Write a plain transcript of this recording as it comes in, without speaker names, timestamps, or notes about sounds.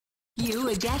You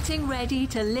are getting ready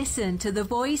to listen to the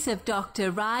voice of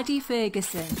Dr. Rhadi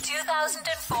Ferguson,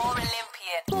 2004 Olympian,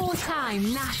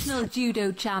 four-time national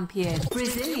judo champion,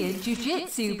 Brazilian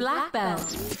Jiu-Jitsu black belt,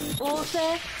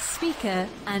 author, speaker,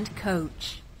 and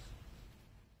coach.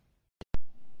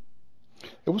 Hey,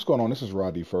 what's going on? This is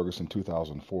Rhadi Ferguson,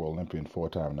 2004 Olympian,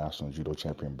 four-time national judo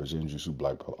champion, Brazilian Jiu-Jitsu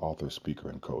black belt, author, speaker,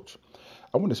 and coach.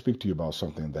 I want to speak to you about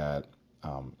something that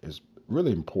is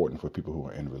really important for people who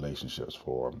are in relationships,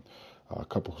 for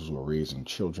couples who are raising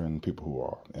children, people who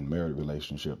are in married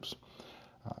relationships.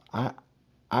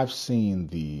 I've seen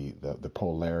the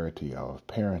polarity of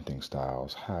parenting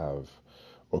styles have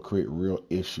or create real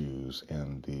issues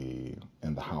in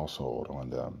the household or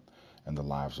in the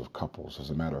lives of couples. As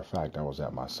a matter of fact, I was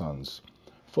at my son's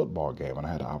football game and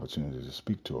I had the opportunity to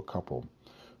speak to a couple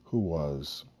who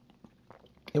was,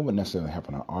 it wouldn't necessarily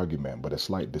happen an argument, but a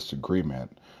slight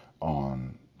disagreement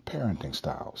on parenting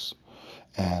styles.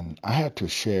 And I had to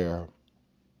share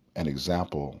an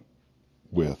example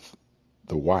with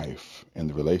the wife in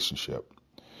the relationship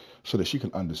so that she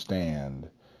can understand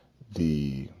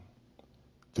the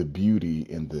beauty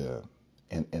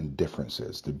in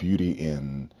differences, the beauty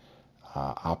in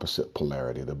opposite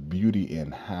polarity, the beauty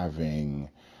in having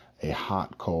a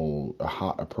hot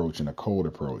approach and a cold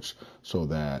approach, so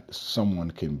that someone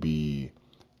can be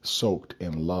soaked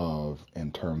in love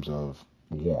in terms of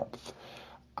warmth.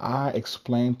 I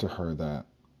explained to her that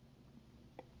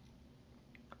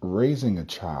raising a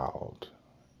child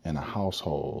in a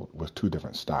household with two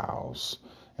different styles,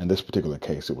 in this particular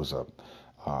case, it was a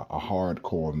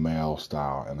hardcore male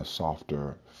style and a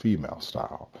softer female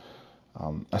style.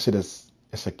 I said, it's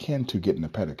akin to getting a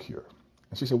pedicure.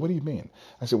 And she said, what do you mean?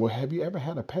 I said, well, have you ever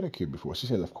had a pedicure before? She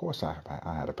said, of course I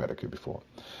had a pedicure before.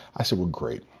 I said, well,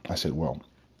 great. I said, well,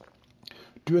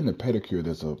 during the pedicure,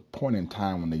 there's a point in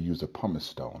time when they use a pumice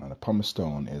stone. And a pumice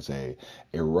stone is a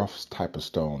rough type of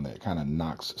stone that kind of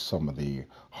knocks some of the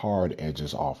hard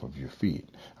edges off of your feet.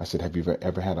 I said, have you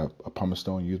ever had a pumice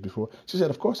stone used before? She said,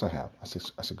 of course I have. I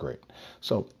said, great.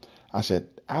 So I said,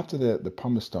 after the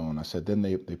pumice stone, I said, then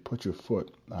they put your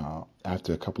foot,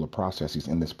 after a couple of processes,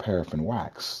 in this paraffin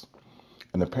wax.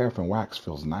 And the paraffin wax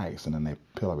feels nice, and then they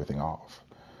peel everything off.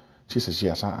 She says,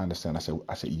 yes, I understand. I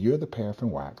said, you're the paraffin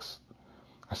wax.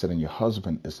 I said, and your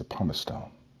husband is the pumice stone.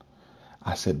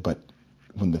 I said, but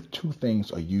when the two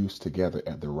things are used together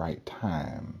at the right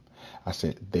time, I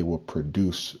said, they will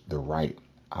produce the right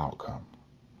outcome.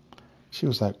 She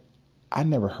was like, I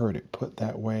never heard it put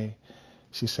that way.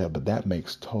 She said, but that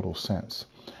makes total sense.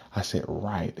 I said,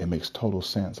 right, it makes total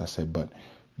sense. I said, but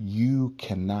you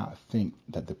cannot think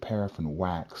that the paraffin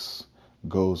wax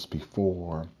goes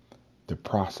before the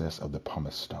process of the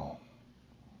pumice stone.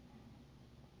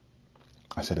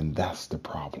 I said, and that's the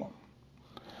problem.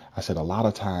 I said, a lot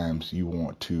of times you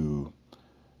want to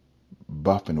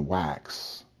buff and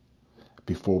wax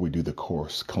before we do the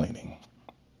coarse cleaning.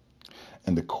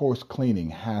 And the coarse cleaning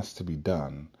has to be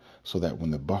done so that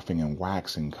when the buffing and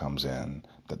waxing comes in,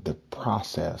 that the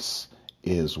process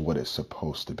is what it's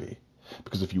supposed to be.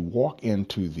 Because if you walk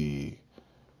into the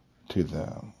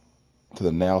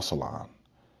nail salon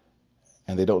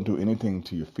and they don't do anything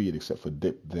to your feet except for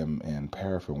dip them in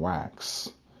paraffin wax,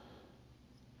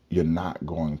 you're not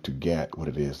going to get what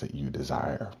it is that you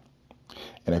desire.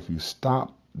 And if you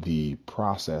stop the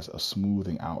process of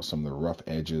smoothing out some of the rough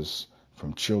edges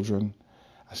from children,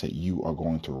 I said, you are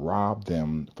going to rob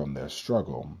them from their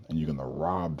struggle, and you're going to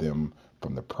rob them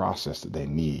from the process that they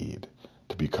need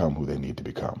to become who they need to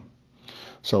become.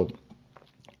 So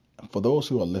for those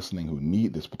who are listening who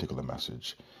need this particular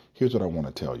message, here's what I want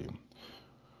to tell you.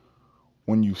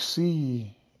 When you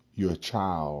see your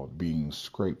child being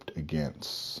scraped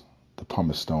against the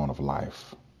pumice stone of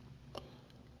life,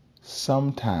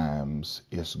 sometimes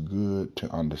it's good to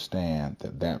understand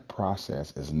that that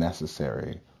process is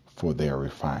necessary for their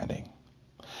refining.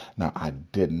 Now, I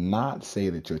did not say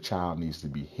that your child needs to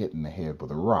be hit in the head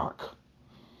with a rock,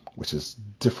 which is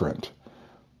different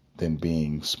than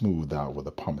being smoothed out with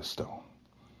a pumice stone.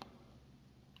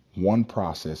 One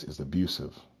process is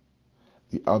abusive.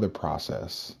 The other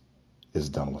process is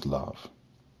done with love.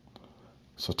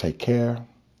 So take care.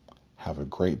 Have a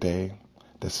great day.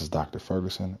 This is Dr.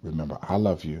 Ferguson. Remember, I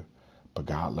love you, but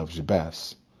God loves you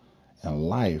best. And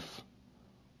life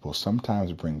will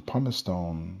sometimes bring pumice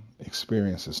stone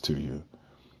experiences to you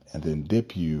and then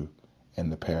dip you in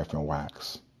the paraffin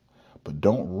wax. But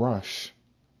don't rush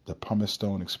the pumice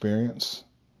stone experience.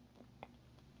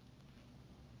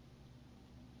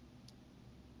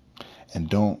 And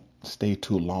don't stay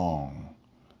too long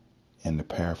in the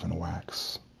paraffin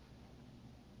wax.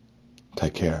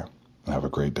 Take care and have a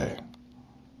great day.